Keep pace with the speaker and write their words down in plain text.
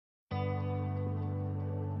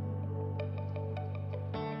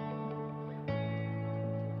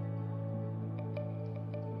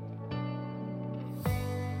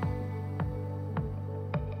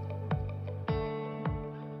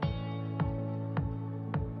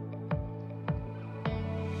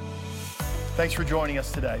Thanks for joining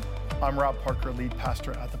us today. I'm Rob Parker, lead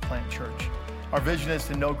pastor at the Plant Church. Our vision is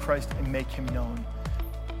to know Christ and make him known.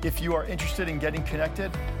 If you are interested in getting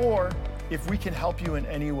connected, or if we can help you in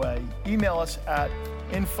any way, email us at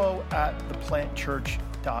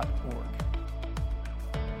info@theplantchurch.org.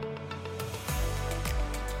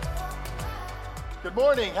 Good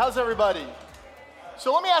morning. How's everybody?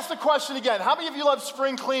 So let me ask the question again. How many of you love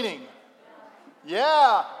spring cleaning?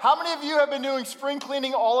 Yeah. How many of you have been doing spring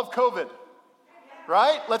cleaning all of COVID?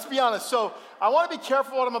 Right? Let's be honest. So I want to be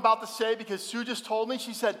careful what I'm about to say because Sue just told me,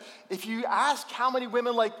 she said, if you ask how many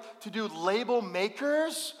women like to do label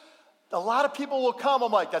makers, a lot of people will come.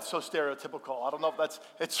 I'm like, that's so stereotypical. I don't know if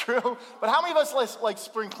it's true. But how many of us like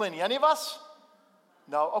spring cleaning? Any of us?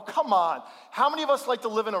 No? Oh, come on. How many of us like to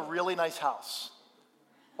live in a really nice house?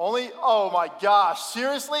 Only? Oh my gosh.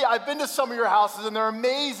 Seriously? I've been to some of your houses and they're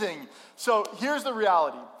amazing. So here's the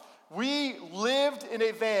reality. We lived in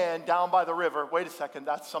a van down by the river. Wait a second,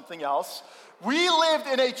 that's something else. We lived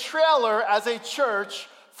in a trailer as a church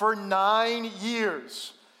for 9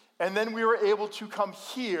 years. And then we were able to come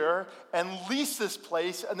here and lease this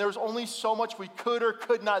place, and there was only so much we could or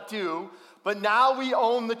could not do. But now we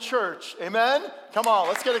own the church. Amen? Come on,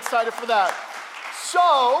 let's get excited for that.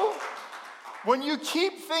 So, when you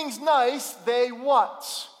keep things nice, they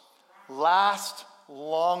what? Last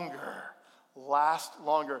longer. Last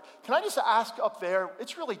longer. Can I just ask up there,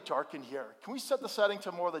 it's really dark in here. Can we set the setting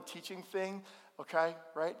to more of the teaching thing? Okay,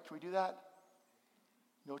 right? Can we do that?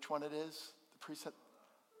 You know which one it is? The preset?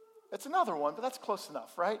 It's another one, but that's close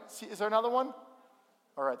enough, right? See, is there another one?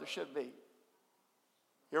 All right, there should be.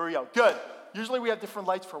 Here we go. Good. Usually we have different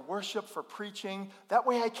lights for worship, for preaching. That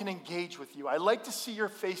way I can engage with you. I like to see your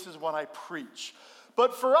faces when I preach.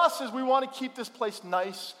 But for us, is we want to keep this place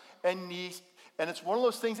nice and neat. And it's one of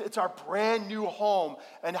those things, it's our brand new home.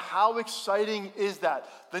 And how exciting is that?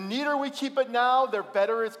 The neater we keep it now, the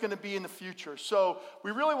better it's going to be in the future. So we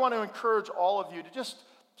really want to encourage all of you to just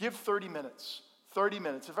give 30 minutes. 30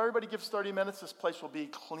 minutes. If everybody gives 30 minutes, this place will be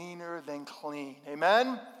cleaner than clean.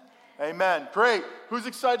 Amen? Amen. Great. Who's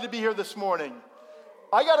excited to be here this morning?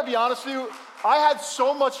 I got to be honest with you, I had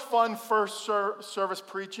so much fun first service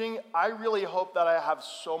preaching. I really hope that I have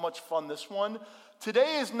so much fun this one.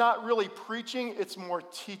 Today is not really preaching, it's more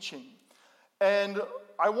teaching. And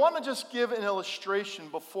I want to just give an illustration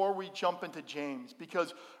before we jump into James,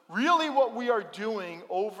 because really what we are doing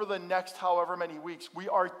over the next however many weeks, we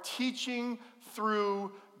are teaching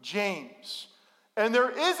through James. And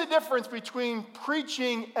there is a difference between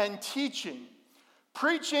preaching and teaching.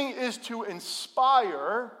 Preaching is to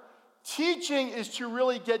inspire. Teaching is to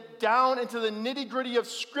really get down into the nitty-gritty of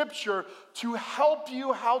Scripture to help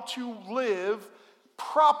you how to live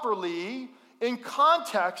properly in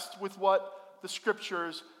context with what the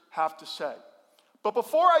Scriptures have to say. But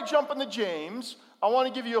before I jump into James, I want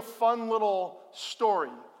to give you a fun little story.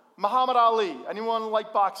 Muhammad Ali. Anyone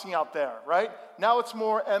like boxing out there, right? Now it's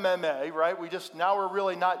more MMA, right? Now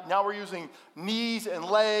we're using knees and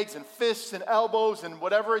legs and fists and elbows and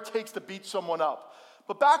whatever it takes to beat someone up.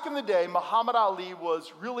 But back in the day, Muhammad Ali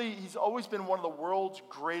he's always been one of the world's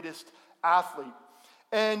greatest athletes.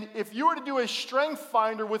 And if you were to do a strength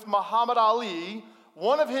finder with Muhammad Ali,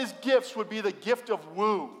 one of his gifts would be the gift of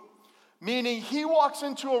woo. Meaning he walks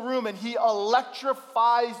into a room and he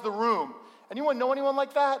electrifies the room. Anyone know anyone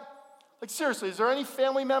like that? Like seriously, is there any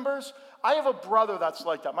family members? I have a brother that's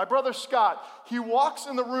like that. My brother Scott, he walks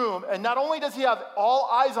in the room and not only does he have all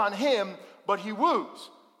eyes on him, but he woos.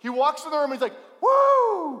 He walks in the room and he's like,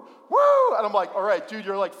 woo, woo. And I'm like, all right, dude,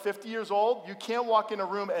 you're like 50 years old. You can't walk in a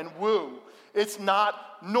room and woo. It's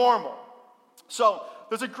not normal. So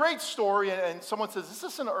there's a great story, and someone says, is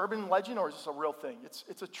this an urban legend or is this a real thing?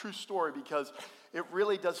 It's a true story because it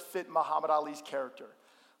really does fit Muhammad Ali's character.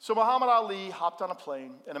 So Muhammad Ali hopped on a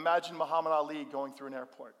plane, and imagine Muhammad Ali going through an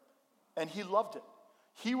airport. And he loved it.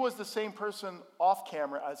 He was the same person off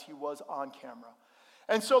camera as he was on camera.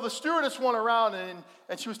 And so the stewardess went around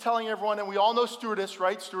and she was telling everyone, and we all know stewardess,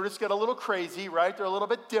 right? Stewardess get a little crazy, right? They're a little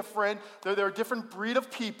bit different. They're a different breed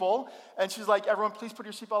of people. And she's like, everyone, please put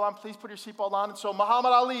your seatbelt on. Please put your seatbelt on. And so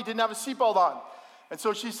Muhammad Ali didn't have a seatbelt on. And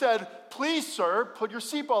so she said, please, sir, put your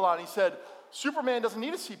seatbelt on. He said, Superman doesn't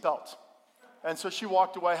need a seatbelt. And so she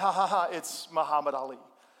walked away, ha, ha, ha, it's Muhammad Ali.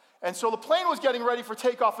 And so the plane was getting ready for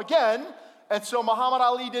takeoff again. And so Muhammad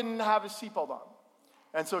Ali didn't have his seatbelt on.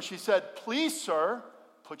 And so she said, please, sir,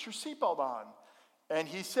 put your seatbelt on. And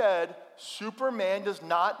he said, Superman does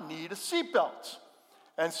not need a seatbelt.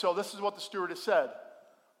 And so this is what the stewardess said.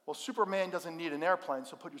 Well, Superman doesn't need an airplane,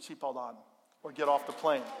 so put your seatbelt on or get off the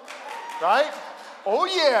plane. Right? Oh,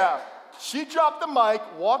 yeah. She dropped the mic,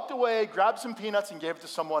 walked away, grabbed some peanuts, and gave it to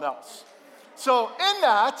someone else. So in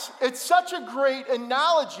that, it's such a great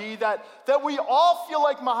analogy that we all feel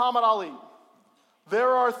like Muhammad Ali. There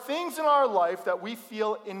are things in our life that we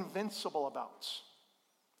feel invincible about.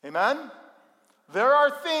 Amen? There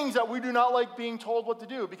are things that we do not like being told what to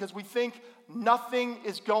do because we think nothing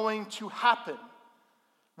is going to happen.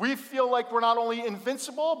 We feel like we're not only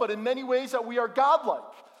invincible, but in many ways that we are godlike,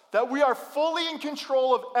 that we are fully in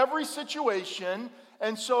control of every situation,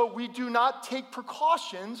 and so we do not take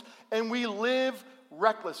precautions and we live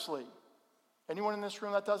recklessly. Anyone in this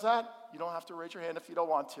room that does that? You don't have to raise your hand if you don't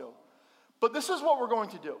want to. But this is what we're going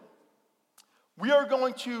to do. We are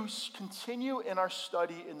going to continue in our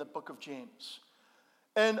study in the book of James.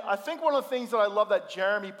 And I think one of the things that I love that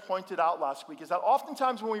Jeremy pointed out last week is that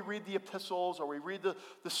oftentimes when we read the epistles or we read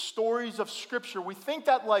the stories of Scripture, we think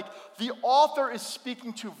that like the author is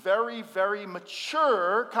speaking to very, very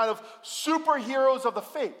mature kind of superheroes of the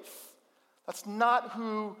faith. That's not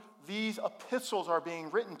who these epistles are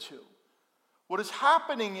being written to. What is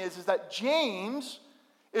happening is that James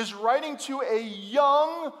is writing to a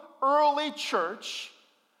young, early church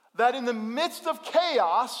that in the midst of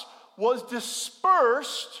chaos was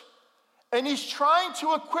dispersed, and he's trying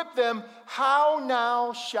to equip them, how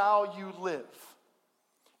now shall you live?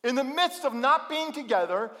 In the midst of not being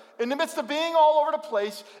together, in the midst of being all over the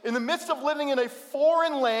place, in the midst of living in a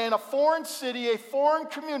foreign land, a foreign city, a foreign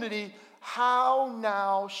community, how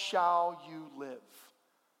now shall you live?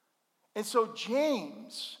 And so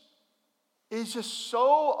James is just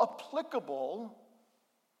so applicable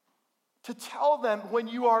to tell them when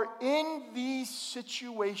you are in these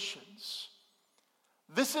situations,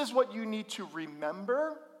 this is what you need to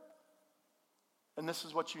remember, and this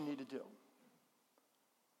is what you need to do.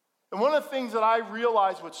 And one of the things that I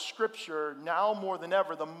realize with Scripture now more than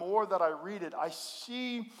ever, the more that I read it, I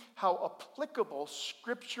see how applicable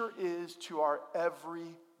Scripture is to our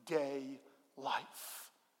everyday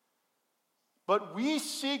life. But we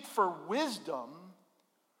seek for wisdom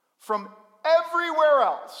from everywhere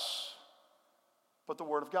else but the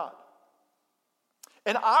Word of God.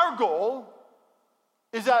 And our goal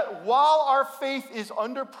is that while our faith is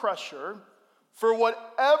under pressure, for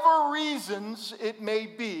whatever reasons it may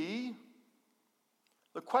be,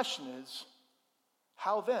 the question is,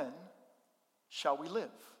 how then shall we live?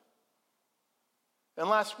 And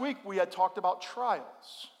last week we had talked about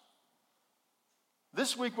trials.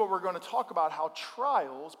 This week what we're going to talk about how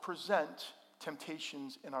trials present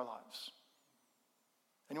temptations in our lives.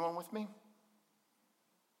 Anyone with me?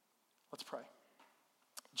 Let's pray.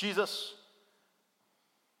 Jesus,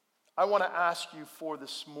 I want to ask you for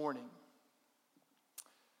this morning,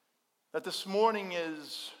 that this morning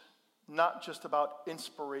is not just about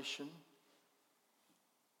inspiration,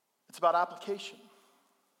 it's about application.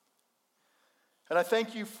 And I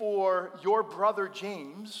thank you for your brother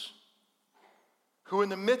James, who in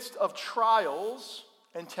the midst of trials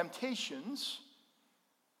and temptations,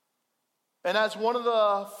 and as one of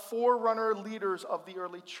the forerunner leaders of the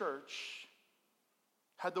early church,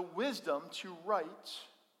 had the wisdom to write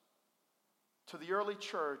to the early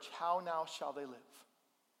church, how now shall they live?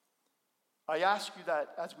 I ask you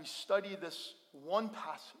that as we study this one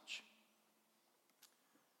passage,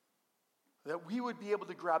 that we would be able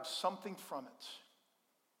to grab something from it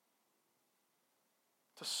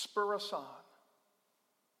to spur us on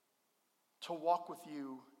to walk with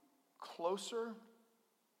you closer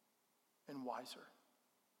and wiser.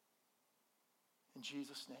 In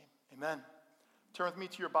Jesus' name, amen. Turn with me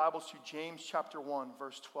to your Bibles to James chapter 1,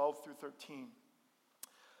 verse 12 through 13.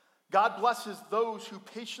 God blesses those who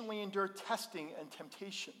patiently endure testing and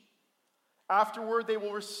temptation. Afterward, they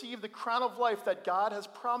will receive the crown of life that God has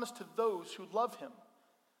promised to those who love him.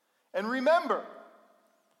 And remember,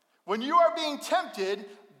 when you are being tempted,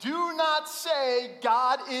 do not say,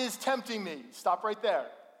 God is tempting me. Stop right there.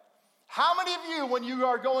 How many of you, when you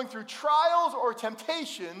are going through trials or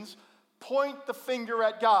temptations, point the finger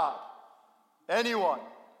at God? Anyone?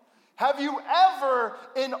 Have you ever,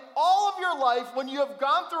 in all of your life, when you have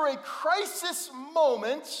gone through a crisis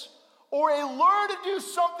moment or a learn to do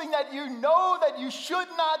something that you know that you should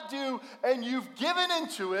not do and you've given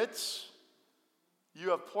into it, you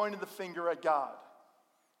have pointed the finger at God?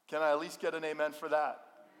 Can I at least get an amen for that?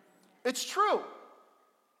 It's true.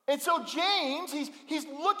 And so James, he's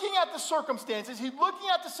looking at the circumstances, he's looking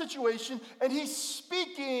at the situation, and he's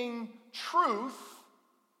speaking truth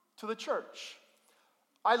to the church.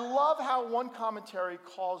 I love how one commentary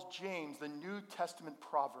calls James the New Testament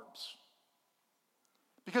Proverbs.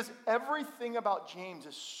 Because everything about James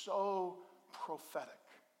is so prophetic.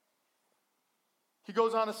 He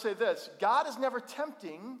goes on to say this: God is never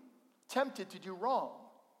tempted to do wrong,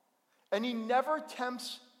 and he never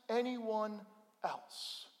tempts anyone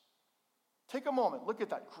else. Take a moment, look at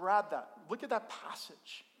that, grab that, look at that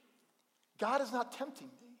passage. God is not tempting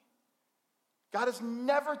thee. God is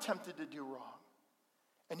never tempted to do wrong,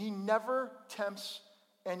 and he never tempts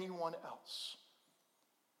anyone else.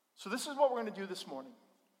 So this is what we're going to do this morning.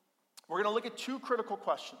 We're going to look at two critical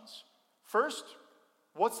questions. First,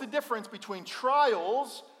 what's the difference between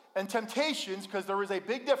trials and temptations? Because there is a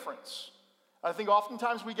big difference. I think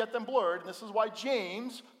oftentimes we get them blurred, and this is why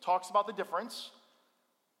James talks about the difference.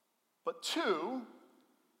 But two,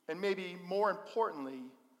 and maybe more importantly,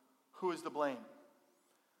 who is to blame?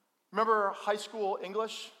 Remember high school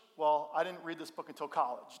English? Well, I didn't read this book until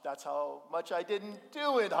college. That's how much I didn't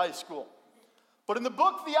do in high school. But in the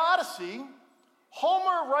book, The Odyssey,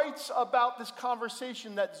 Homer writes about this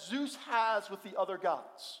conversation that Zeus has with the other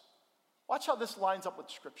gods. Watch how this lines up with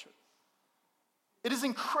Scripture. It is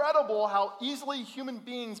incredible how easily human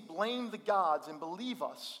beings blame the gods and believe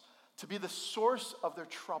us to be the source of their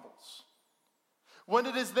troubles, when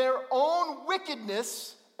it is their own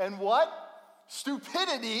wickedness and what?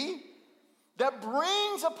 Stupidity that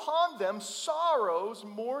brings upon them sorrows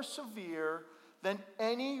more severe than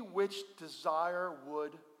any which desire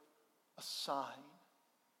would assign.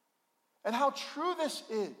 And how true this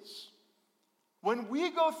is. When we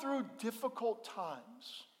go through difficult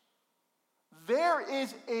times, there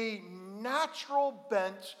is a natural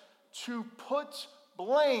bent to put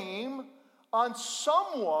blame on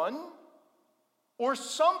someone or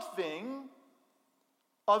something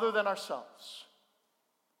other than ourselves.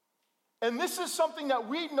 And this is something that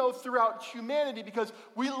we know throughout humanity because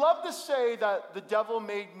we love to say that the devil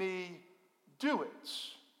made me do it.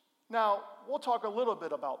 Now, we'll talk a little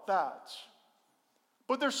bit about that.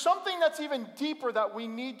 But there's something that's even deeper that we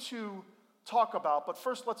need to talk about. But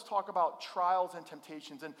first, let's talk about trials and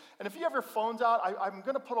temptations. And if you have your phones out, I'm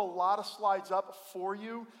going to put a lot of slides up for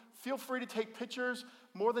you. Feel free to take pictures,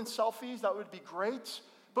 more than selfies. That would be great.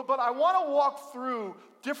 But I want to walk through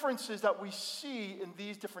differences that we see in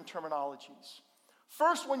these different terminologies.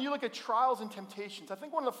 First, when you look at trials and temptations, I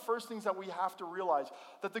think one of the first things that we have to realize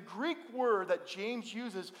that the Greek word that James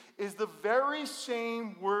uses is the very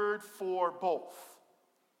same word for both.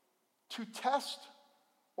 To test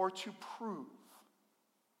or to prove.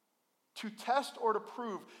 To test or to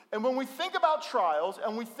prove. And when we think about trials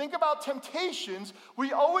and we think about temptations,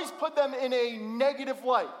 we always put them in a negative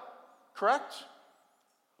light. Correct?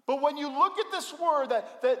 But when you look at this word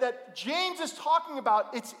that James is talking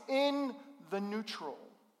about, it's in the neutral.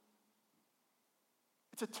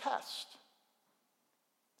 It's a test.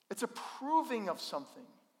 It's a proving of something.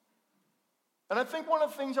 And I think one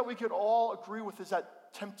of the things that we could all agree with is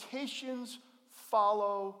that temptations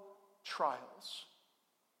follow trials.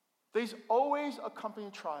 They always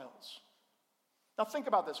accompany trials. Now think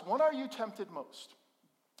about this. When are you tempted most?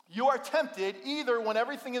 You are tempted either when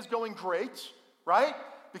everything is going great, right?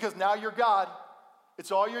 Because now you're God.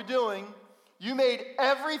 It's all you're doing. You made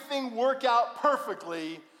everything work out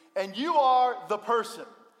perfectly, and you are the person,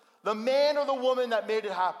 the man or the woman that made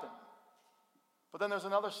it happen. But then there's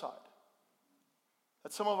another side.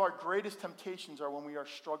 That some of our greatest temptations are when we are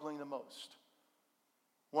struggling the most.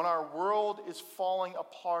 When our world is falling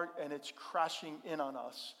apart and it's crashing in on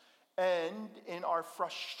us. And in our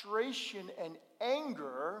frustration and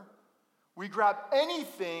anger, we grab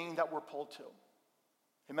anything that we're pulled to.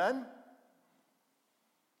 Amen?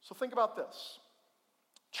 So think about this.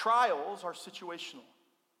 Trials are situational,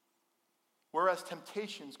 whereas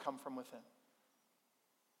temptations come from within.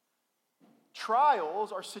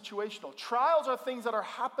 Trials are situational. Trials are things that are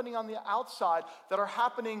happening on the outside, that are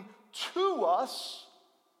happening to us,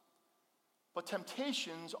 but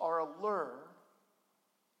temptations are a lure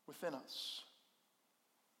within us.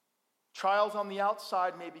 Trials on the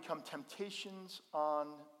outside may become temptations on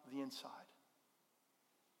the inside.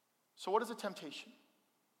 So what is a temptation?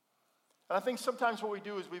 And I think sometimes what we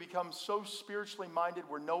do is we become so spiritually minded,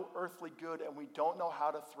 we're no earthly good, and we don't know how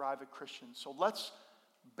to thrive as Christians. So let's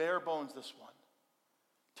bare bones this one.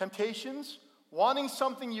 Temptations, wanting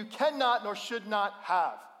something you cannot nor should not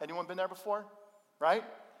have. Anyone been there before? Right?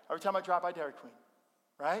 Every time I drive by Dairy Queen.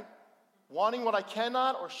 Right? Wanting what I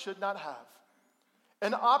cannot or should not have.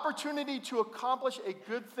 An opportunity to accomplish a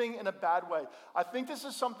good thing in a bad way. I think this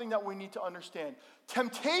is something that we need to understand.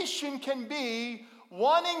 Temptation can be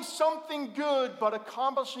wanting something good but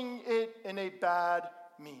accomplishing it in a bad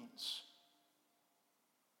means.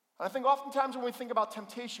 And I think oftentimes when we think about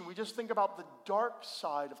temptation, we just think about the dark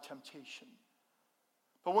side of temptation.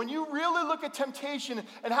 But when you really look at temptation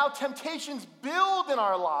and how temptations build in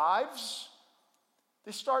our lives,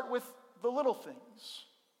 they start with the little things.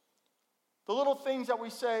 The little things that we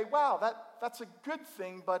say, wow, that's a good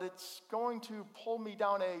thing, but it's going to pull me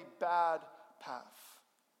down a bad path.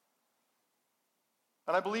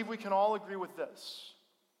 And I believe we can all agree with this.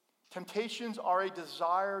 Temptations are a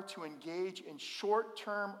desire to engage in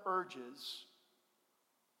short-term urges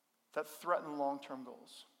that threaten long-term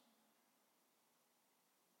goals.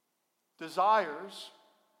 Desires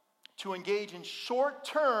to engage in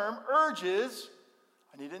short-term urges,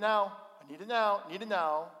 I need it now, I need it now, I need it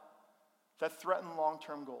now, that threaten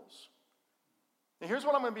long-term goals. Now here's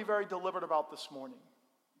what I'm going to be very deliberate about this morning,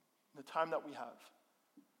 the time that we have.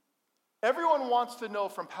 Everyone wants to know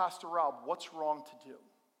from Pastor Rob what's wrong to do.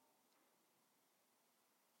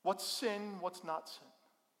 What's sin, what's not sin.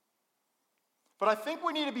 But I think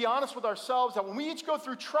we need to be honest with ourselves that when we each go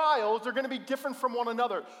through trials, they're going to be different from one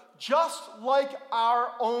another, just like our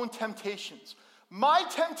own temptations. My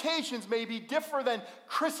temptations may be different than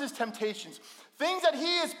Chris's temptations. Things that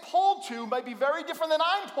he is pulled to might be very different than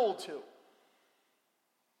I'm pulled to.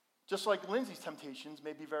 Just like Lindsay's temptations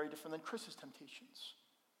may be very different than Chris's temptations.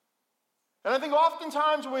 And I think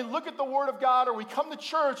oftentimes when we look at the Word of God or we come to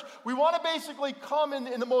church, we want to basically come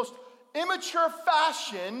in the most immature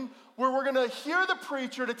fashion where we're going to hear the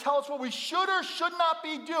preacher to tell us what we should or should not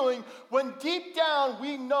be doing, when deep down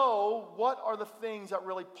we know what are the things that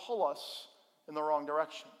really pull us in the wrong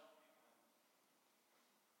direction.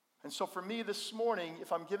 And so for me this morning,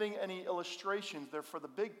 if I'm giving any illustrations, they're for the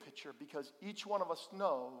big picture, because each one of us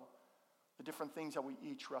know the different things that we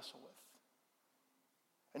each wrestle with.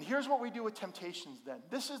 And here's what we do with temptations then.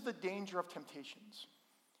 This is the danger of temptations.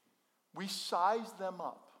 We size them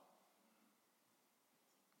up.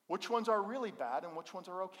 Which ones are really bad and which ones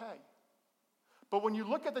are okay. But when you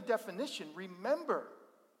look at the definition, remember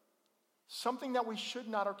something that we should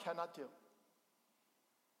not or cannot do.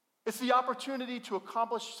 It's the opportunity to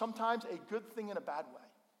accomplish sometimes a good thing in a bad way.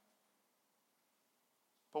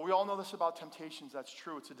 But we all know this about temptations, that's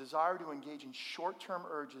true. It's a desire to engage in short-term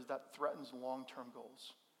urges that threatens long-term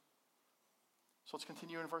goals. So let's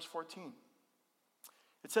continue in verse 14.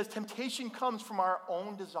 It says, temptation comes from our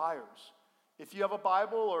own desires. If you have a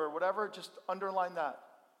Bible or whatever, just underline that.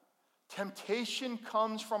 Temptation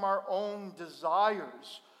comes from our own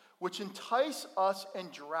desires, which entice us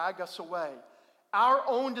and drag us away. Our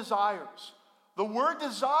own desires. The word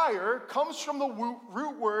desire comes from the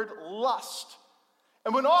root word lust.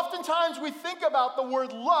 And when oftentimes we think about the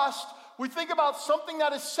word lust, we think about something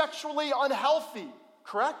that is sexually unhealthy,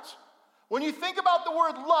 correct? When you think about the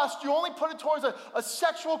word lust, you only put it towards a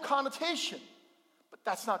sexual connotation. But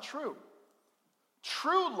that's not true.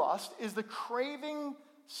 True lust is the craving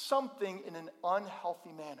something in an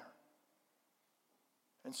unhealthy manner.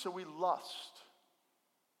 And so we lust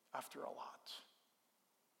after a lot.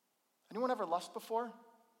 Anyone ever lust before?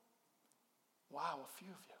 Wow, a few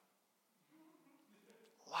of you.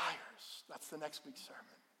 Liars. That's the next week's sermon.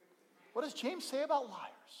 What does James say about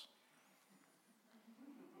liars?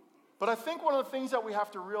 But I think one of the things that we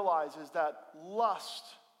have to realize is that lust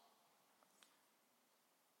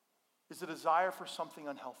is a desire for something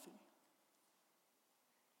unhealthy.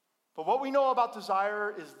 But what we know about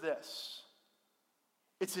desire is this.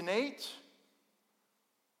 It's innate.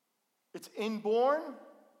 It's inborn.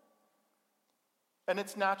 And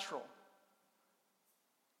it's natural.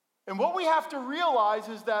 And what we have to realize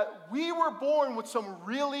is that we were born with some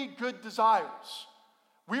really good desires.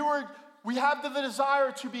 We have the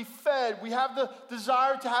desire to be fed. We have the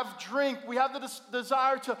desire to have drink. We have the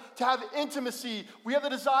desire to have intimacy. We have the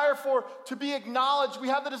desire to be acknowledged. We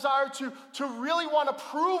have the desire to really want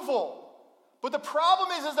approval. But the problem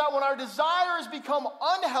is that when our desires become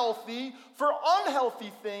unhealthy for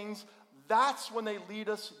unhealthy things, that's when they lead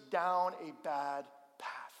us down a bad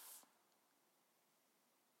path.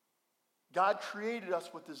 God created us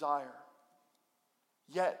with desire.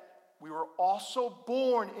 Yet, we were also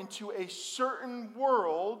born into a certain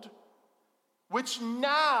world which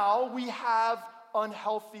now we have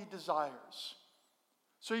unhealthy desires.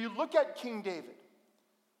 So you look at King David.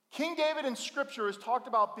 King David in Scripture is talked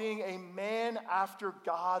about being a man after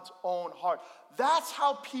God's own heart. That's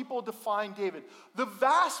how people define David. The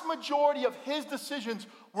vast majority of his decisions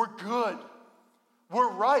were good, were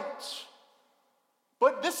right.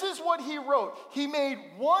 But this is what he wrote. He made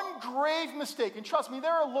one grave mistake. And trust me,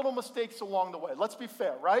 there are little mistakes along the way. Let's be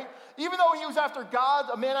fair, right? Even though he was after God,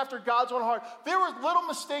 a man after God's own heart, there were little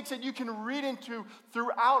mistakes that you can read into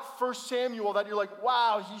throughout 1 Samuel that you're like,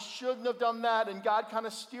 wow, he shouldn't have done that. And God kind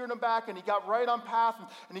of steered him back and he got right on path.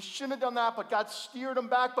 And he shouldn't have done that, but God steered him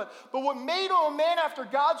back. But what made him a man after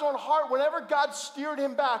God's own heart, whenever God steered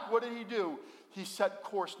him back, what did he do? He set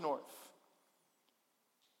course north.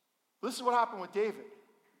 This is what happened with David.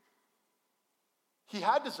 He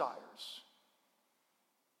had desires.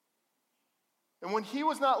 And when he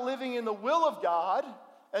was not living in the will of God,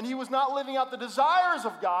 and he was not living out the desires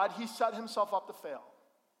of God, he set himself up to fail.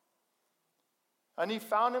 And he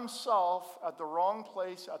found himself at the wrong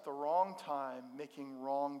place at the wrong time, making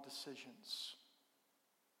wrong decisions.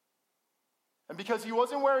 And because he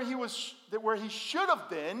wasn't where he should have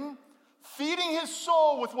been, feeding his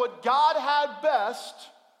soul with what God had best,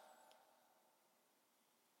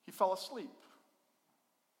 he fell asleep.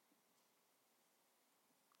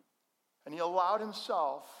 And he allowed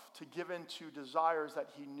himself to give in to desires that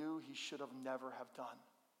he knew he should have never have done.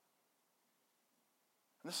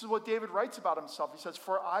 And this is what David writes about himself. He says,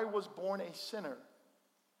 "For I was born a sinner.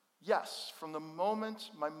 Yes, from the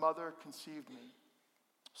moment my mother conceived me."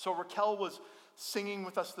 So Raquel was singing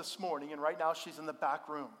with us this morning, and right now she's in the back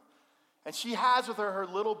room. And she has with her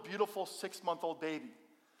little beautiful 6-month-old baby.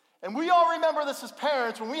 And we all remember this as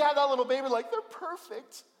parents. When we had that little baby, like, they're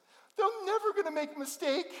perfect. They're never going to make a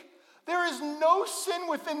mistake. There is no sin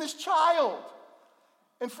within this child.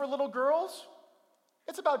 And for little girls,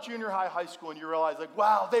 it's about junior high, high school, and you realize, like,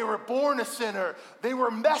 wow, they were born a sinner. They were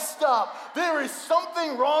messed up. There is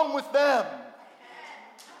something wrong with them.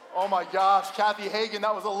 Oh my gosh, Kathy Hagen,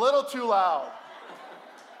 that was a little too loud.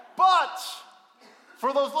 But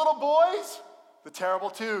for those little boys, the terrible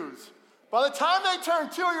twos. By the time they turn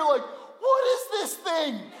 2, you're like, what is this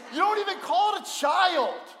thing? You don't even call it a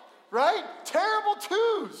child, right? Terrible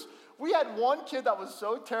twos. We had one kid that was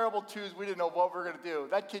so terrible twos, we didn't know what we were going to do.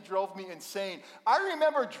 That kid drove me insane. I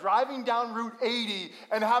remember driving down Route 80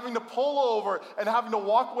 and having to pull over and having to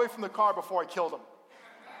walk away from the car before I killed him.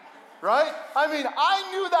 Right? I mean,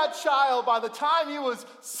 I knew that child by the time he was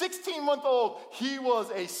 16-month-old, he was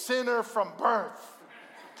a sinner from birth.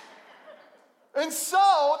 And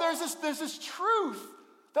so there's this truth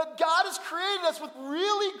that God has created us with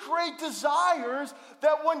really great desires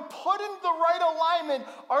that when put in the right alignment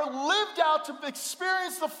are lived out to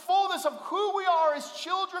experience the fullness of who we are as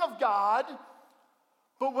children of God.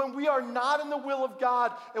 But when we are not in the will of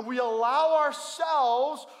God and we allow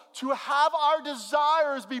ourselves to have our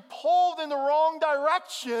desires be pulled in the wrong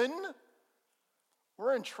direction,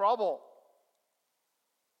 we're in trouble.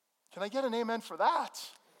 Can I get an amen for that?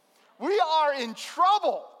 We are in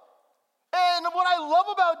trouble. And what I love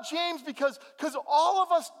about James, because all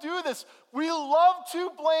of us do this, we love to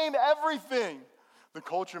blame everything. The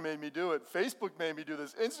culture made me do it. Facebook made me do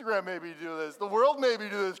this. Instagram made me do this. The world made me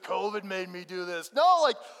do this. COVID made me do this. No,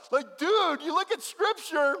 like, dude, you look at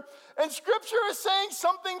Scripture, and Scripture is saying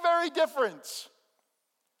something very different.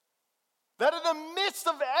 That in the midst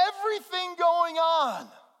of everything going on,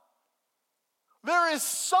 there is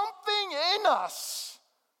something in us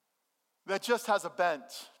that just has a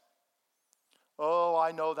bent. Oh,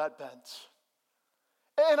 I know that bent.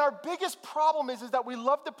 And our biggest problem is that we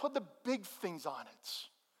love to put the big things on it,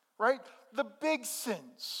 right? The big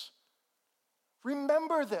sins.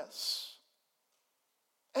 Remember this.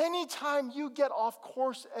 Anytime you get off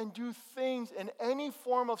course and do things in any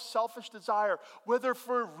form of selfish desire, whether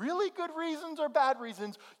for really good reasons or bad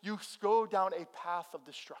reasons, you go down a path of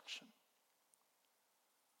destruction.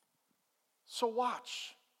 So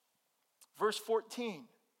watch. Verse 14.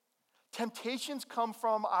 Temptations come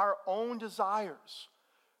from our own desires,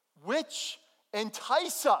 which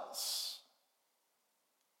entice us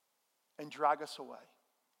and drag us away.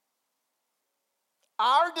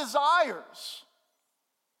 Our desires,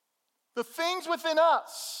 the things within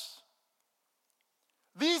us,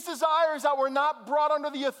 these desires that were not brought under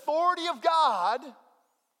the authority of God,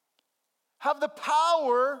 have the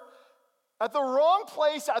power at the wrong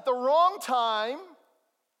place, at the wrong time,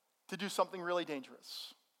 to do something really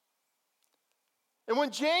dangerous. And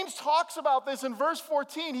when James talks about this in verse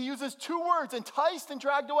 14, he uses 2 words, enticed and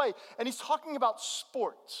dragged away. And he's talking about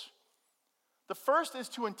sports. The first is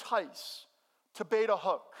to entice, to bait a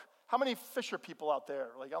hook. How many fisher people out there?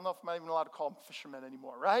 Like, I don't know if I'm not even allowed to call them fishermen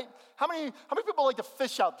anymore, right? How many people like to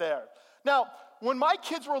fish out there? Now, when my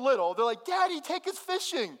kids were little, they're like, Daddy, take us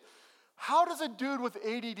fishing. How does a dude with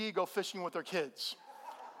ADD go fishing with their kids?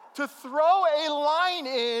 To throw a line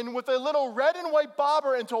in with a little red and white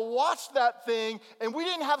bobber and to watch that thing, and we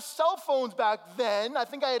didn't have cell phones back then. I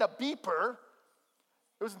think I had a beeper.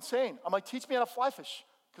 It was insane. I'm like, teach me how to fly fish,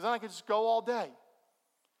 because then I could just go all day.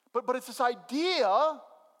 But it's this idea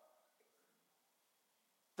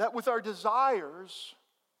that with our desires,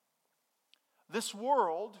 this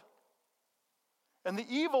world and the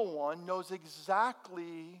evil one knows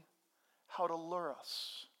exactly how to lure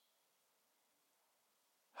us,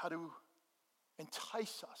 how to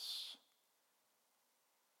entice us,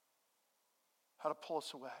 how to pull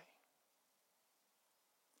us away.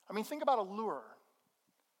 I mean, think about a lure.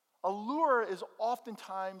 A lure is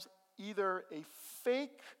oftentimes either a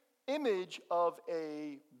fake image of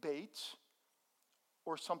a bait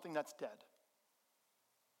or something that's dead.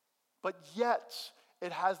 But yet,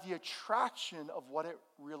 it has the attraction of what it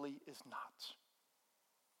really is not.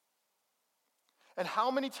 And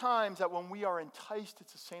how many times that when we are enticed,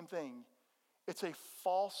 it's the same thing. It's a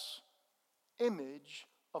false image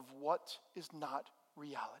of what is not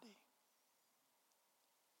reality.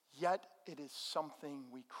 Yet it is something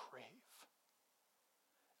we crave.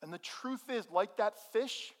 And the truth is, like that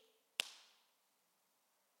fish,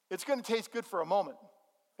 it's going to taste good for a moment.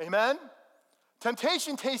 Amen?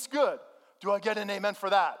 Temptation tastes good. Do I get an amen for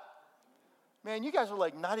that? Man, you guys are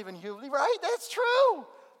like not even human, right? That's true.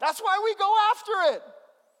 That's why we go after it.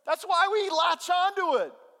 That's why we latch onto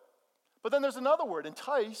it. But then there's another word,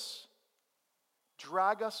 entice,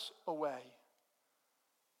 drag us away.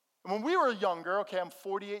 And when we were younger, okay, I'm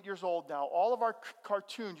 48 years old now, all of our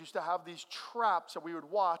cartoons used to have these traps that we would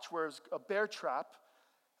watch where it's a bear trap,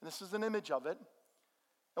 and this is an image of it.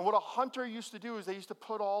 And what a hunter used to do is they used to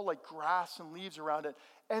put all like grass and leaves around it,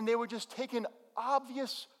 and they would just take an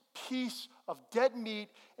obvious piece of dead meat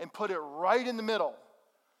and put it right in the middle.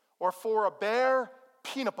 Or for a bear,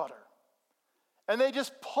 peanut butter. And they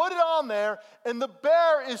just put it on there, and the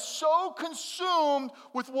bear is so consumed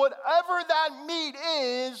with whatever that meat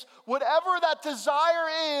is, whatever that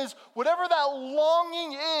desire is, whatever that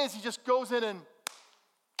longing is, he just goes in and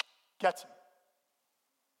gets it.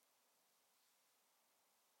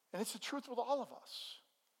 And it's the truth with all of us.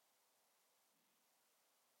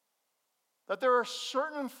 That there are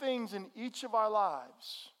certain things in each of our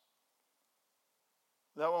lives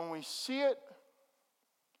that when we see it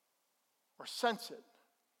or sense it,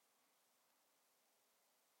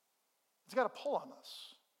 it's got a pull on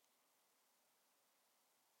us.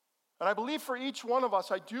 And I believe for each one of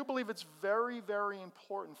us, I do believe it's very, very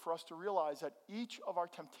important for us to realize that each of our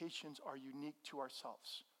temptations are unique to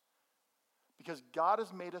ourselves. Because God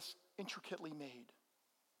has made us intricately made.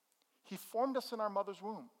 He formed us in our mother's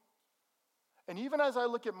womb. And even as I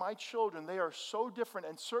look at my children, they are so different,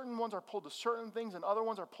 and certain ones are pulled to certain things and other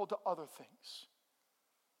ones are pulled to other things.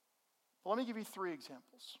 But let me give you 3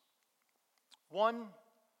 examples. 1,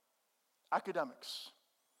 academics.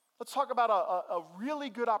 Let's talk about a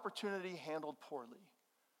really good opportunity handled poorly.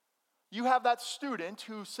 You have that student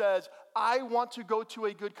who says, I want to go to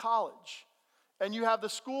a good college. And you have the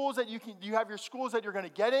schools that you have your schools that you're going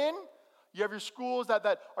to get in. You have your schools that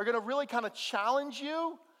are going to really kind of challenge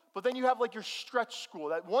you. But then you have like your stretch school,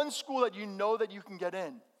 that one school that you know that you can get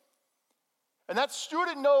in. And that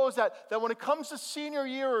student knows that when it comes to senior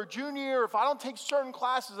year or junior year, if I don't take certain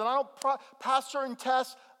classes and I don't pass certain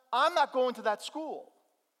tests, I'm not going to that school.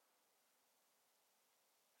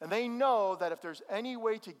 And they know that if there's any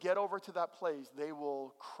way to get over to that place, they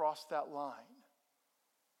will cross that line.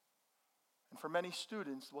 And for many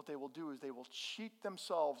students, what they will do is they will cheat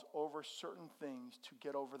themselves over certain things to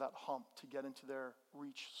get over that hump, to get into their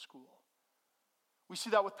reach school. We see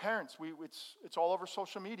that with parents. It's all over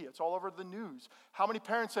social media. It's all over the news. How many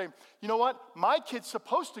parents say, you know what? My kid's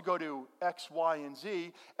supposed to go to X, Y, and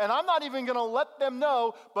Z, and I'm not even going to let them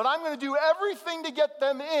know, but I'm going to do everything to get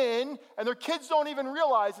them in, and their kids don't even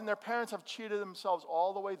realize, and their parents have cheated themselves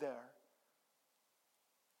all the way there.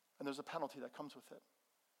 And there's a penalty that comes with it.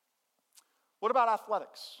 What about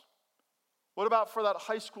athletics? What about for that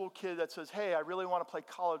high school kid that says, hey, I really want to play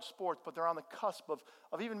college sports, but they're on the cusp of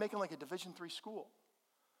even making like a Division III school?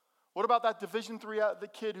 What about that Division III, the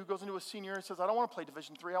kid who goes into a senior and says, I don't want to play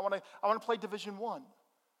Division III, I want to play Division I?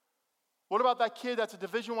 What about that kid that's a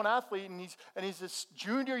Division I athlete and he's this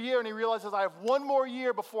junior year and he realizes I have one more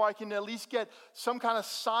year before I can at least get some kind of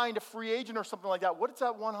signed a free agent or something like that? What is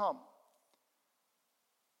that one hump?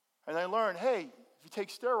 And they learn, hey, if you take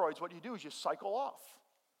steroids, what you do is you cycle off.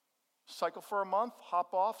 Cycle for a month,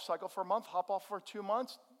 hop off, cycle for a month, hop off for 2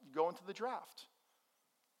 months, you go into the draft.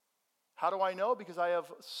 How do I know? Because I have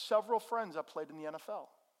several friends that played in the NFL.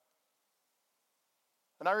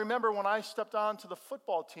 And I remember when I stepped onto the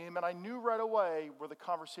football team, and I knew right away where the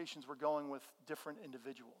conversations were going with different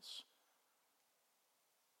individuals.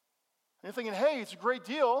 And you're thinking, hey, it's a great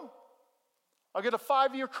deal. I'll get a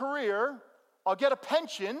 5-year career. I'll get a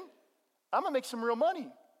pension. I'm going to make some real money.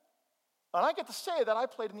 And I get to say that I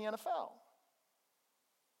played in the NFL.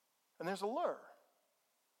 And there's a lure,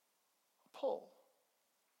 a pull.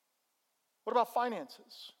 What about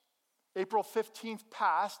finances? April 15th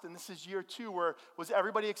passed, and this is year 2, where was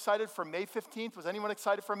everybody excited for May 15th? Was anyone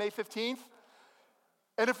excited for May 15th?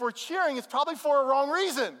 And if we're cheering, it's probably for a wrong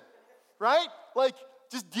reason, right? Like,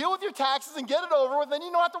 just deal with your taxes and get it over with, then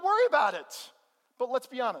you don't have to worry about it. But let's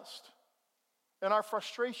be honest. and our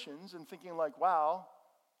frustrations and thinking like, wow,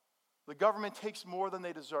 the government takes more than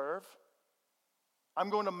they deserve. I'm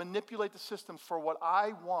going to manipulate the system for what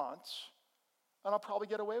I want, and I'll probably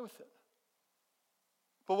get away with it.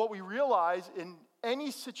 But what we realize in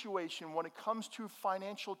any situation when it comes to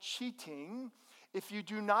financial cheating, if you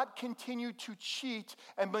do not continue to cheat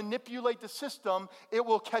and manipulate the system, it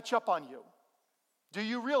will catch up on you. Do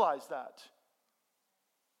you realize that?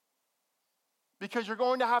 Because you're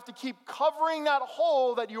going to have to keep covering that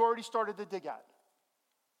hole that you already started to dig at.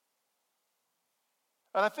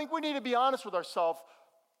 And I think we need to be honest with ourselves.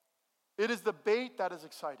 It is the bait that is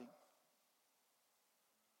exciting.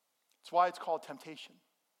 That's why it's called temptation.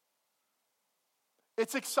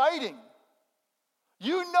 It's exciting.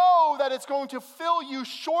 You know that it's going to fill you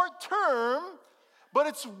short term, but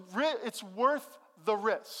it's worth the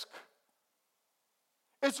risk.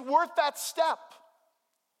 It's worth that step.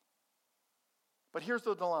 But here's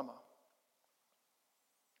the dilemma.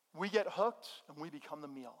 We get hooked and we become the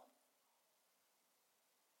meal.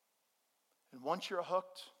 And once you're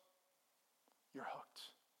hooked, you're hooked.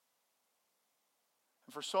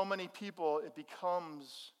 And for so many people, it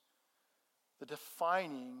becomes the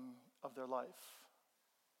defining of their life.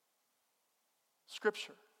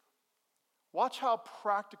 Scripture. Watch how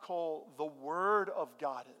practical the Word of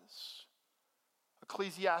God is.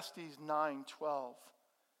 Ecclesiastes 9:12.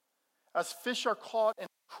 As fish are caught in a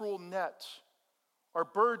cruel net, or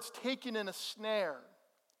birds taken in a snare,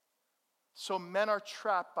 so men are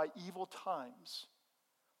trapped by evil times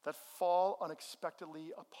that fall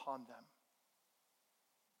unexpectedly upon them.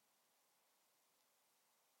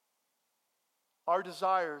 Our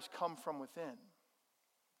desires come from within.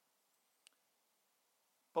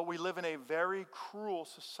 But we live in a very cruel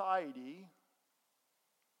society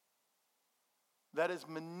that is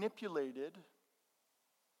manipulated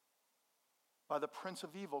by the prince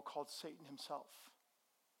of evil called Satan himself.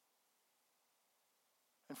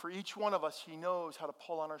 And for each one of us, he knows how to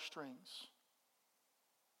pull on our strings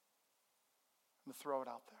and to throw it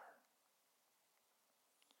out there.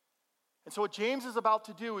 And so what James is about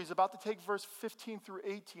to do, he's about to take verse 15 through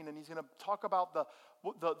 18, and he's going to talk about the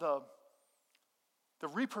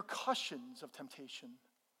repercussions of temptation.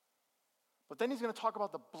 But then he's going to talk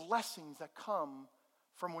about the blessings that come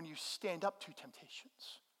from when you stand up to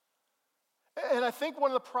temptations. And I think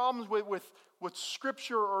one of the problems with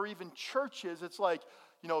Scripture or even churches, it's like,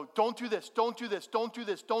 don't do this, don't do this, don't do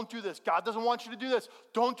this, don't do this. God doesn't want you to do this.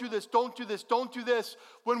 Don't do this, don't do this, don't do this.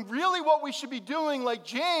 When really what we should be doing, like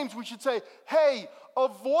James, we should say, hey,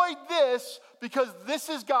 avoid this because this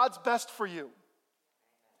is God's best for you.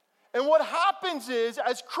 And what happens is,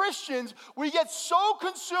 as Christians, we get so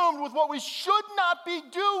consumed with what we should not be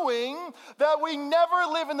doing that we never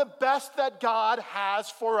live in the best that God has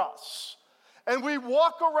for us. And we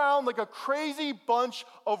walk around like a crazy bunch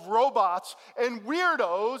of robots and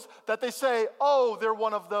weirdos that they say, oh, they're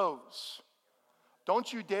one of those.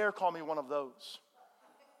 Don't you dare call me one of those.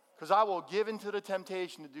 Because I will give into the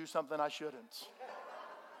temptation to do something I shouldn't.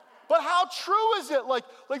 But how true is it? Like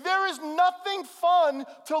there is nothing fun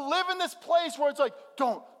to live in this place where it's like,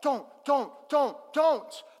 don't.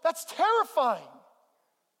 That's terrifying.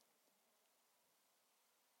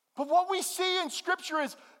 But what we see in Scripture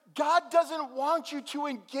is God doesn't want you to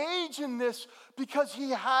engage in this because he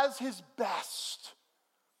has his best.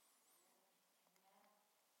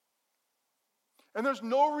 And there's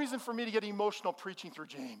no reason for me to get emotional preaching through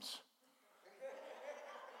James.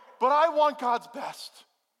 But I want God's best.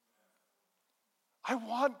 I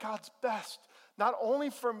want God's best, not only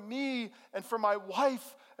for me and for my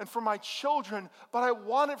wife and for my children, but I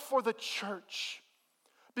want it for the church.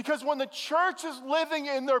 Because when the church is living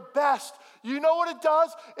in their best, you know what it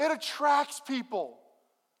does? It attracts people.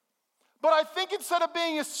 But I think instead of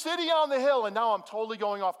being a city on the hill, and now I'm totally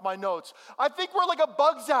going off my notes, I think we're like a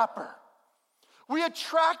bug zapper. We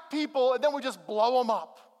attract people and then we just blow them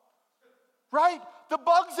up. Right? The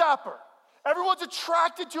bug zapper. Everyone's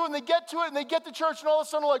attracted to it and they get to it and they get to church and all of a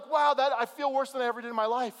sudden they're like, wow, that I feel worse than I ever did in my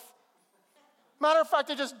life. Matter of fact,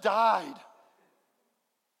 I just died.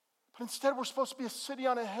 But instead, we're supposed to be a city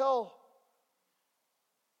on a hill.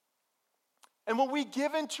 And when we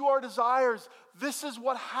give in to our desires, this is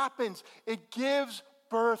what happens. It gives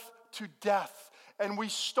birth to death. And we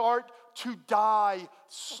start to die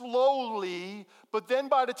slowly, but then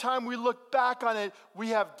by the time we look back on it, we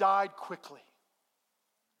have died quickly.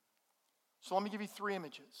 So let me give you 3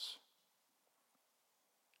 images.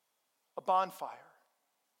 A bonfire.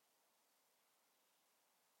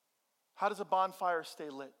 How does a bonfire stay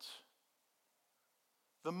lit?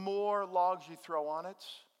 The more logs you throw on it,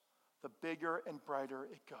 the bigger and brighter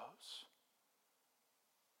it goes.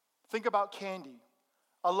 Think about candy.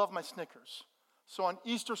 I love my Snickers. So on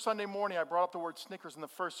Easter Sunday morning, I brought up the word Snickers in the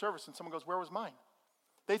first service, and someone goes, where was mine?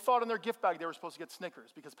 They thought in their gift bag they were supposed to get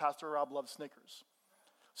Snickers because Pastor Rob loves Snickers.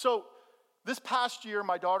 So this past year,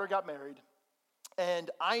 my daughter got married, and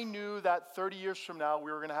I knew that 30 years from now,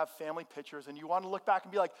 we were going to have family pictures, and you want to look back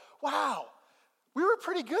and be like, wow, we were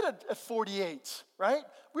pretty good at 48, right?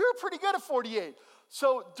 We were pretty good at 48.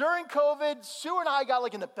 So during COVID, Sue and I got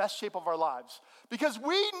like in the best shape of our lives because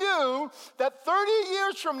we knew that 30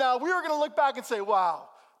 years from now, we were going to look back and say, wow,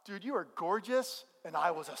 dude, you were gorgeous, and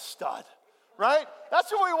I was a stud, right? That's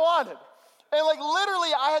what we wanted. And like literally,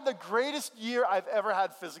 I had the greatest year I've ever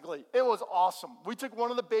had physically. It was awesome. We took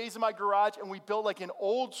one of the bays in my garage and we built like an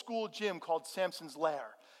old school gym called Samson's Lair.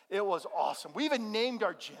 It was awesome. We even named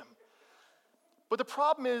our gym. But the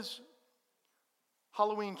problem is,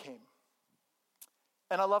 Halloween came.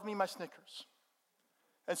 And I love me my Snickers.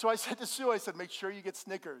 And so I said to Sue, I said, make sure you get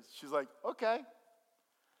Snickers. She's like, okay.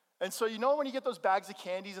 And so you know when you get those bags of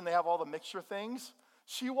candies and they have all the mixture things?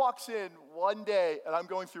 She walks in one day, and I'm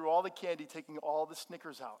going through all the candy, taking all the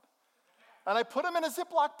Snickers out. And I put them in a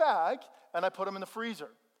Ziploc bag, and I put them in the freezer.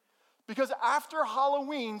 Because after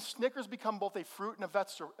Halloween, Snickers become both a fruit and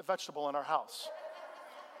a vegetable in our house.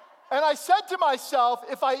 And I said to myself,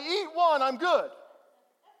 if I eat one, I'm good.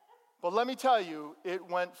 But let me tell you, it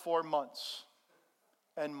went for months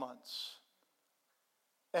and months.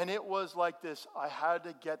 And it was like this, I had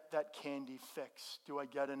to get that candy fixed. Do I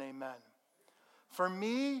get an amen? For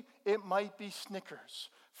me, it might be Snickers.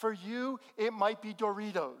 For you, it might be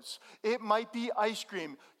Doritos. It might be ice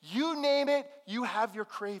cream. You name it, you have your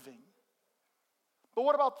craving. But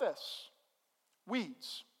what about this?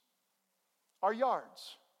 Weeds. Our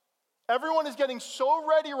yards. Everyone is getting so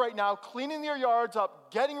ready right now, cleaning their yards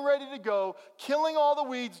up, getting ready to go, killing all the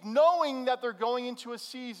weeds, knowing that they're going into a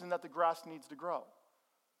season that the grass needs to grow.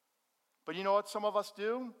 But you know what some of us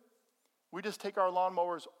do? We just take our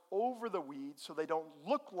lawnmowers over the weeds so they don't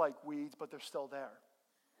look like weeds, but they're still there.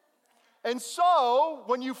 And so,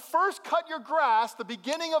 when you first cut your grass, the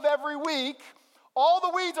beginning of every week, all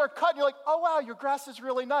the weeds are cut, and you're like, oh wow, your grass is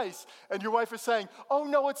really nice. And your wife is saying, oh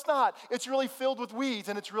no, it's not. It's really filled with weeds,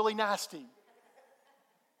 and it's really nasty.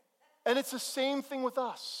 And it's the same thing with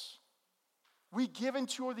us. We give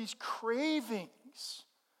into these cravings,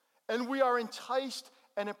 and we are enticed,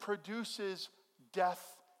 and it produces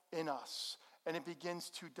death in us, and it begins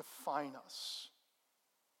to define us.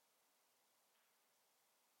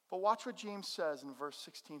 But watch what James says in verse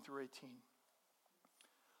 16 through 18.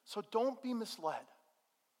 So don't be misled.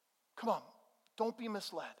 Come on, don't be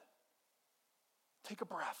misled. Take a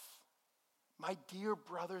breath. My dear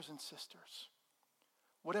brothers and sisters,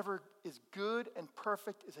 whatever is good and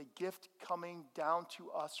perfect is a gift coming down to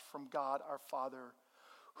us from God our Father,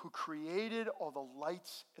 who created all the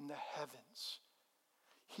lights in the heavens.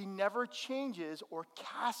 He never changes or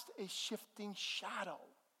casts a shifting shadow.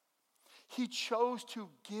 He chose to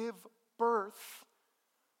give birth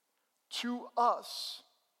to us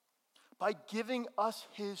by giving us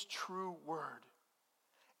his true word.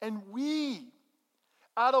 And we,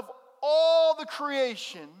 out of all the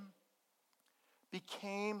creation,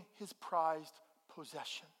 became his prized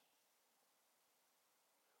possession.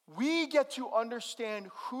 We get to understand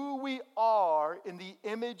who we are in the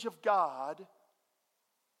image of God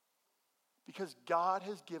because God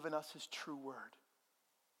has given us his true word,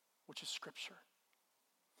 which is Scripture.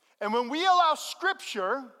 And when we allow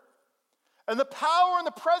Scripture and the power and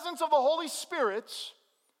the presence of the Holy Spirit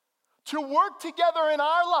to work together in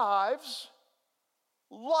our lives,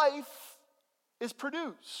 life is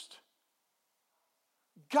produced.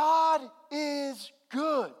 God is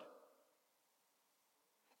good.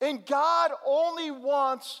 And God only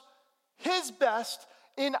wants his best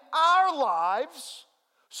in our lives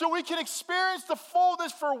so we can experience the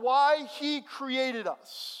fullness for why he created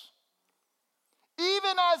us.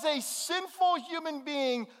 Even as a sinful human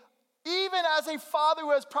being, even as a father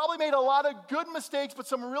who has probably made a lot of good mistakes, but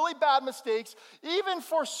some really bad mistakes, even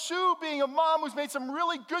for Sue being a mom who's made some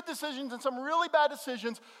really good decisions and some really bad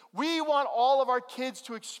decisions, we want all of our kids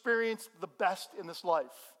to experience the best in this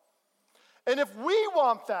life. And if we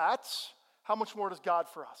want that, how much more does God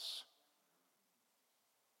for us?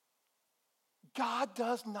 God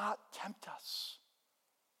does not tempt us.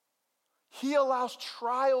 He allows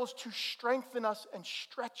trials to strengthen us and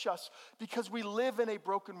stretch us because we live in a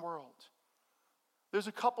broken world. There's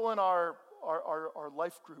a couple in our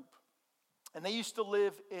life group, and they used to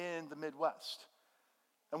live in the Midwest.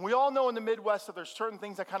 And we all know in the Midwest that there's certain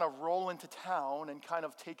things that kind of roll into town and kind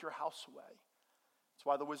of take your house away. That's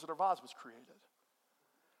why the Wizard of Oz was created.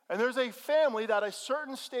 And there's a family that at a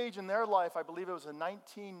certain stage in their life, I believe it was in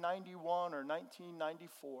 1991 or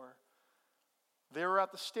 1994, they were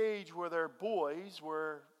at the stage where their boys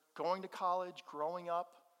were going to college, growing up,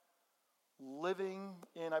 living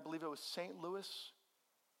in, I believe it was St. Louis.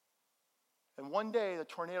 And one day the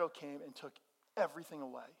tornado came and took everything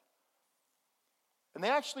away. And they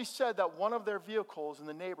actually said that one of their vehicles in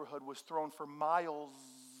the neighborhood was thrown for miles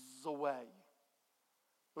away.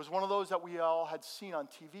 It was one of those that we all had seen on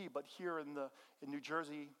TV, but here in New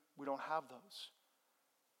Jersey, we don't have those.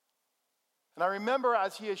 And I remember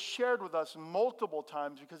as he has shared with us multiple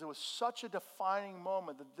times, because it was such a defining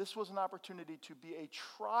moment, that this was an opportunity to be a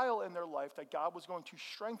trial in their life, that God was going to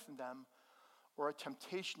strengthen them, or a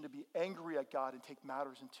temptation to be angry at God and take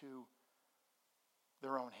matters into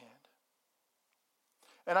their own hand.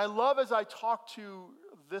 And I love as I talk to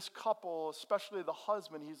this couple, especially the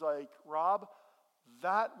husband, he's like, Rob,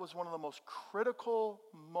 that was one of the most critical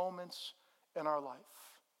moments in our life.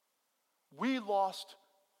 We lost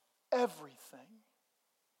everything.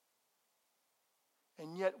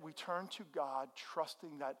 And yet we turned to God,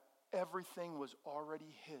 trusting that everything was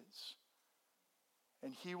already His.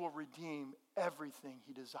 And He will redeem everything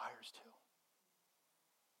He desires to.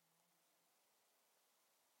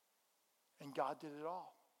 And God did it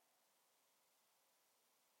all.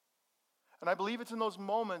 And I believe it's in those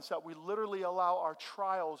moments that we literally allow our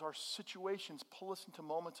trials, our situations, pull us into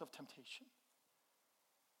moments of temptation.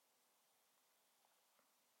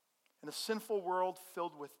 In a sinful world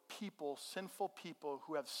filled with people, sinful people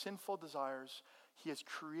who have sinful desires, He has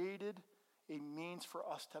created a means for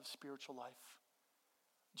us to have spiritual life.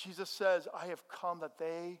 Jesus says, I have come that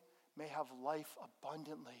they may have life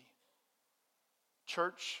abundantly.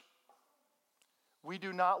 Church, we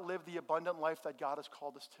do not live the abundant life that God has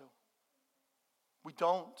called us to. We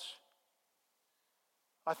don't.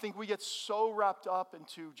 I think we get so wrapped up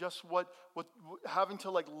into just what having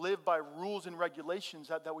to live by rules and regulations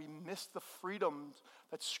that we miss the freedoms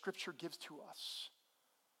that Scripture gives to us.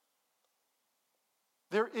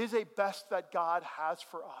 There is a best that God has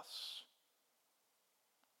for us.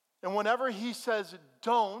 And whenever He says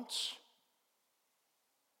don't,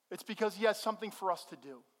 it's because He has something for us to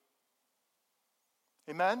do.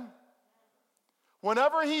 Amen?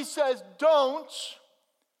 Whenever He says don't,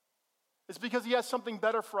 it's because He has something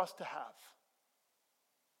better for us to have.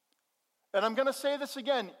 And I'm going to say this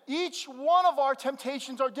again. Each one of our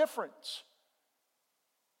temptations are different.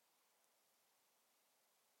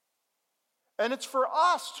 And it's for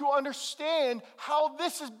us to understand how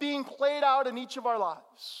this is being played out in each of our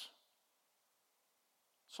lives.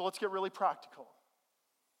 So let's get really practical,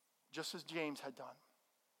 just as James had done.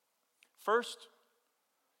 First,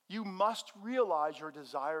 you must realize your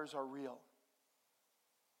desires are real.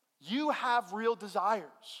 You have real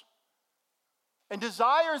desires. And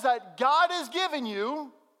desires that God has given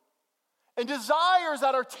you, and desires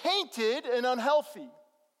that are tainted and unhealthy.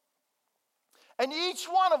 And each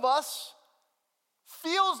one of us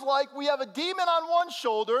feels like we have a demon on one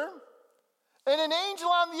shoulder and an angel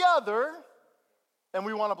on the other, and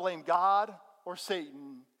we want to blame God or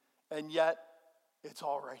Satan, and yet it's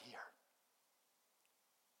all right here.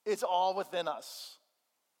 It's all within us.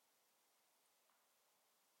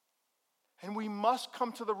 And we must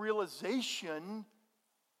come to the realization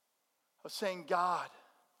of saying, God,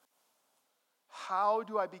 how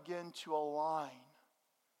do I begin to align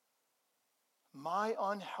my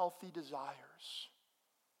unhealthy desires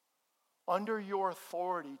under your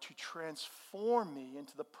authority to transform me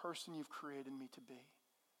into the person you've created me to be?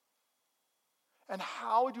 And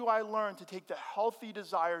how do I learn to take the healthy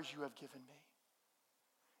desires you have given me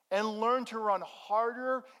and learn to run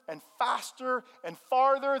harder and faster and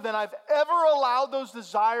farther than I've ever allowed those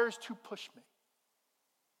desires to push me?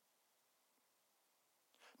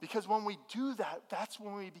 Because when we do that, that's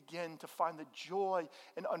when we begin to find the joy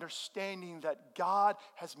and understanding that God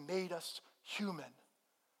has made us human.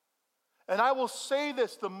 And I will say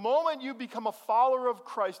this, the moment you become a follower of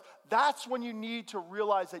Christ, that's when you need to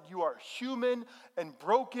realize that you are human and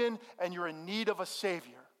broken and you're in need of a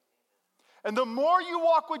Savior. And the more you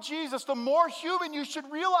walk with Jesus, the more human you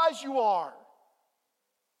should realize you are.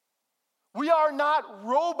 We are not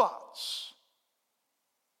robots.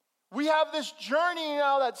 We have this journey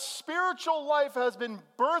now that spiritual life has been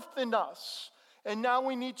birthed in us. And now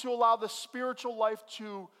we need to allow the spiritual life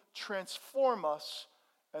to transform us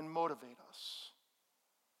and motivate us.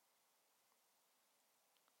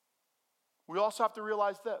 We also have to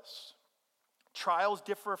realize this. Trials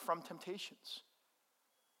differ from temptations.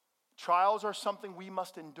 Trials are something we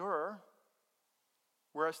must endure,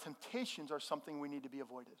 whereas temptations are something we need to be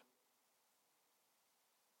avoided.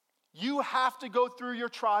 You have to go through your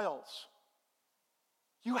trials.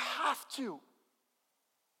 You have to.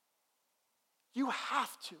 You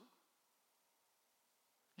have to.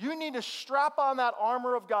 You need to strap on that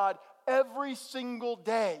armor of God every single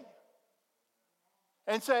day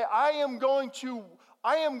and say, I am going to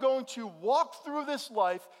walk through this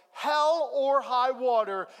life, hell or high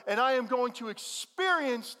water, and I am going to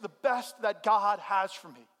experience the best that God has for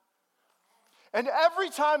me. And every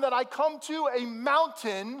time that I come to a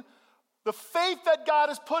mountain, the faith that God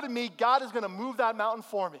has put in me, God is going to move that mountain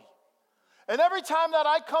for me. And every time that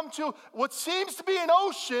I come to what seems to be an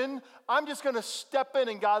ocean, I'm just going to step in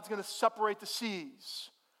and God's going to separate the seas.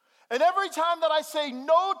 And every time that I say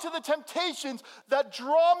no to the temptations that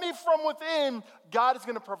draw me from within, God is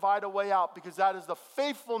going to provide a way out, because that is the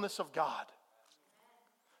faithfulness of God.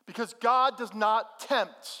 Because God does not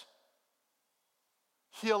tempt.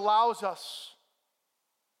 He allows us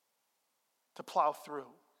to plow through.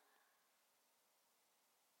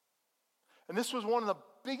 And this was one of the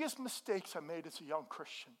biggest mistakes I made as a young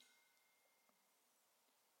Christian.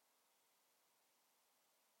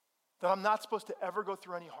 That I'm not supposed to ever go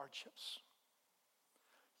through any hardships.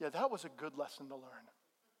 Yeah, that was a good lesson to learn.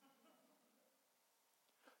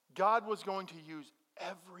 God was going to use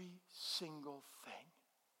every single thing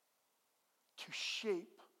to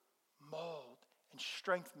shape, mold, and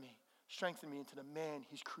strengthen me into the man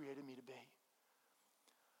He's created me to be.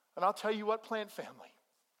 And I'll tell you what, Plant Family,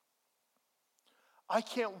 I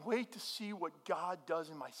can't wait to see what God does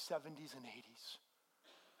in my 70s and 80s.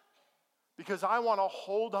 Because I want to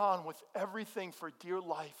hold on with everything for dear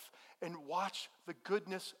life and watch the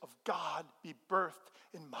goodness of God be birthed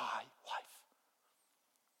in my life.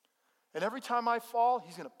 And every time I fall,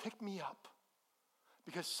 He's going to pick me up.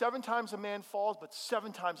 Because 7 times a man falls, but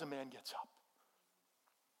 7 times a man gets up.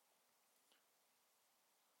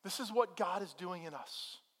 This is what God is doing in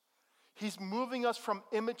us. He's moving us from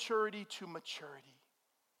immaturity to maturity.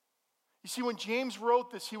 You see, when James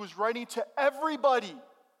wrote this, he was writing to everybody.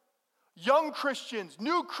 Young Christians,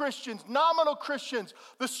 new Christians, nominal Christians,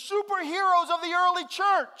 the superheroes of the early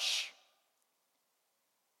church.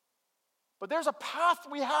 But there's a path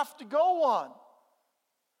we have to go on.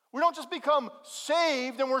 We don't just become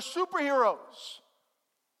saved and we're superheroes.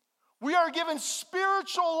 We are given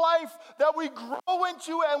spiritual life that we grow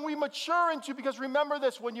into and we mature into, because remember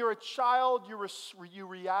this, when you're a child, you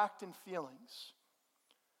react in feelings.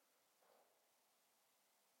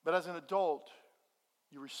 But as an adult,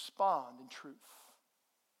 you respond in truth.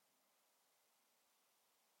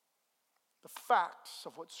 The facts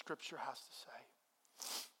of what Scripture has to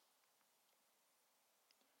say.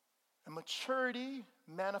 And maturity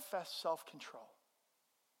manifests self-control.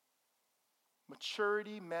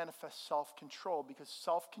 Maturity manifests self-control, because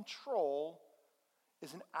self-control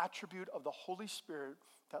is an attribute of the Holy Spirit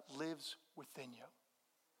that lives within you.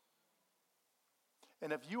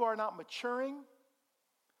 And if you are not maturing,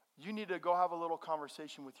 you need to go have a little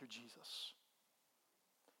conversation with your Jesus.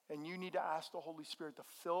 And you need to ask the Holy Spirit to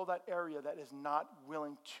fill that area that is not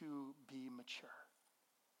willing to be mature.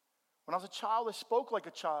 When I was a child, I spoke like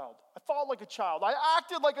a child. I thought like a child. I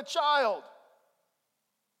acted like a child.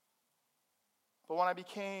 But when I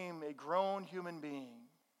became a grown human being,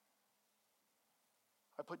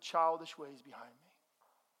 I put childish ways behind me.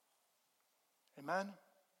 Amen?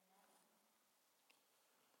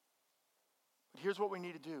 But here's what we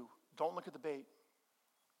need to do. Don't look at the bait.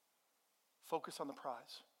 Focus on the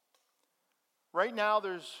prize. Right now,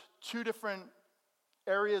 there's 2 different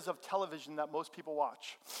areas of television that most people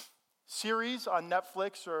watch. Series on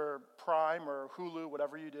Netflix or Prime or Hulu,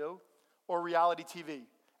 whatever you do, or reality TV.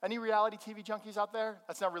 Any reality TV junkies out there?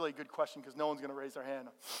 That's not really a good question because no one's going to raise their hand.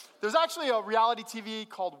 There's actually a reality TV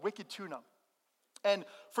called Wicked Tuna. And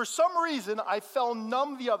for some reason, I fell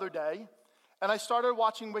numb the other day, and I started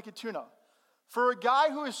watching Wicked Tuna. For a guy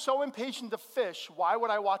who is so impatient to fish, why would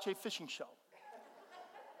I watch a fishing show?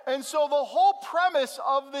 And so the whole premise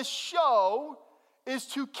of this show is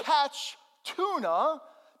to catch tuna,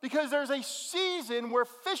 because there's a season where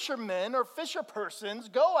fishermen or fisher persons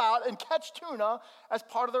go out and catch tuna as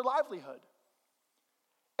part of their livelihood.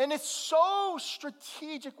 And it's so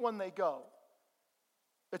strategic when they go.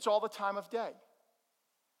 It's all the time of day.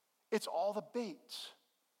 It's all the bait.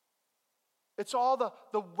 It's all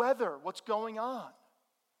the weather, what's going on.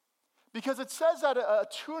 Because it says that a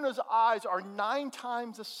tuna's eyes are 9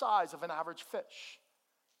 times the size of an average fish.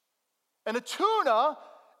 And a tuna,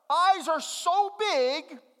 eyes are so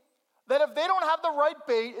big that if they don't have the right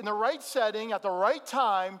bait in the right setting at the right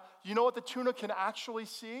time, you know what the tuna can actually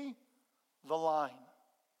see? The line.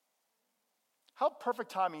 How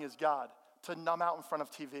perfect timing is God to numb out in front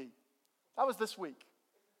of TV? That was this week.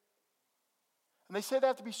 And they say they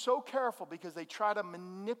have to be so careful because they try to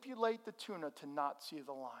manipulate the tuna to not see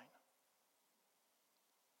the line.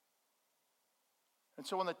 And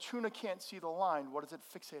so when the tuna can't see the line, what does it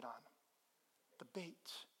fixate on? The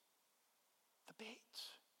bait. The bait.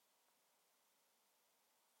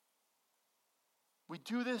 We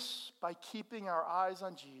do this by keeping our eyes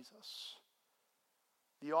on Jesus,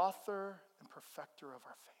 the author and perfecter of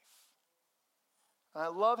our faith. And I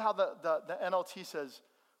love how the NLT says,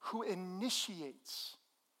 who initiates.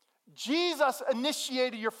 Jesus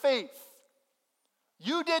initiated your faith.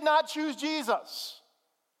 You did not choose Jesus.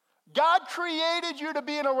 God created you to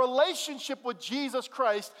be in a relationship with Jesus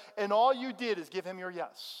Christ, and all you did is give him your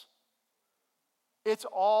yes. It's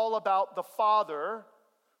all about the Father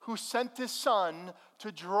who sent his Son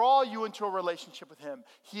to draw you into a relationship with him.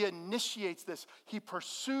 He initiates this. He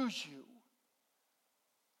pursues you.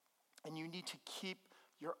 And you need to keep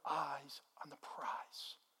your eyes on the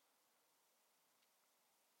prize.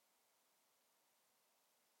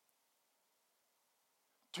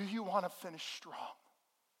 Do you want to finish strong?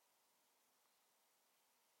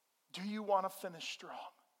 Do you want to finish strong?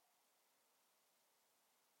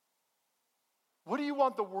 What do you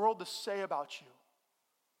want the world to say about you?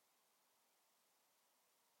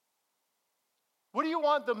 What do you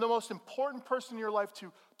want the most important person in your life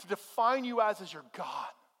to define you as your God?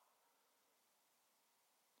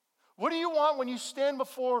 What do you want when you stand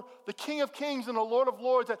before the King of Kings and the Lord of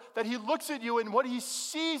Lords, that he looks at you and what he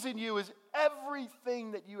sees in you is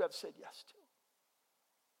everything that you have said yes to?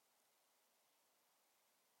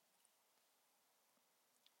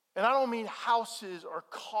 And I don't mean houses or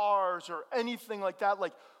cars or anything like that.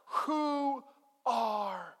 Like, who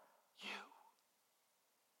are you?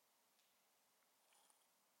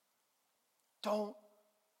 Don't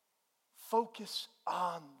focus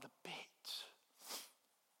on the bait.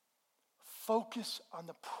 Focus on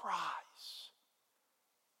the prize.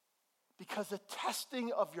 Because the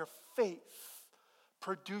testing of your faith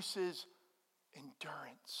produces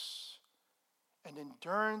endurance. And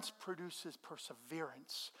endurance produces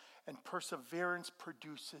perseverance. And perseverance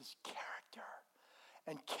produces character.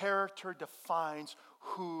 And character defines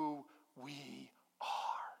who we are.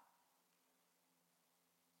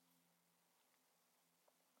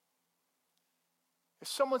 If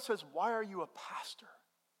someone says, why are you a pastor?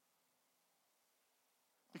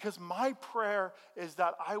 Because my prayer is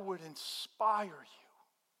that I would inspire you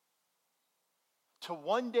to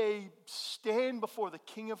one day stand before the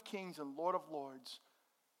King of Kings and Lord of Lords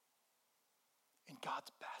in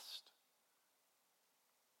God's best.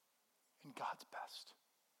 In God's best.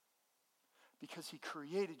 Because he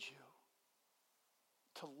created you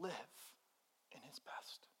to live in his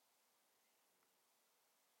best.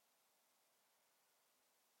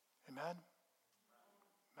 Amen?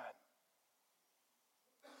 Amen.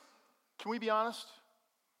 Can we be honest?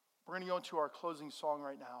 We're going to go into our closing song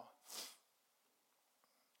right now.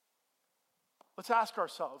 Let's ask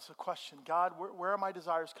ourselves a question. God, where do my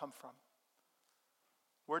desires come from?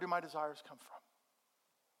 Where do my desires come from?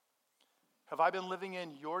 Have I been living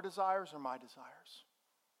in your desires or my desires?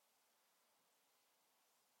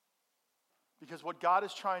 Because what God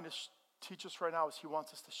is trying to teach us right now is he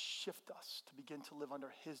wants us to shift us to begin to live under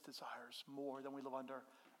his desires more than we live under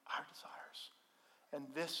our desires. And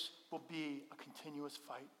this will be a continuous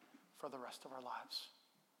fight for the rest of our lives.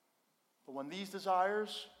 But when these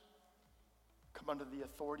desires come under the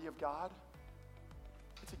authority of God,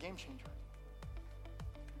 it's a game changer.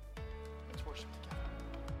 Let's worship together.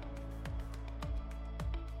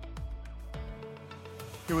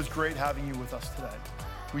 It was great having you with us today.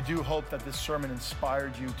 We do hope that this sermon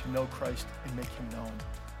inspired you to know Christ and make him known.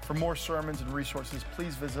 For more sermons and resources,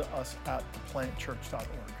 please visit us at theplantchurch.org.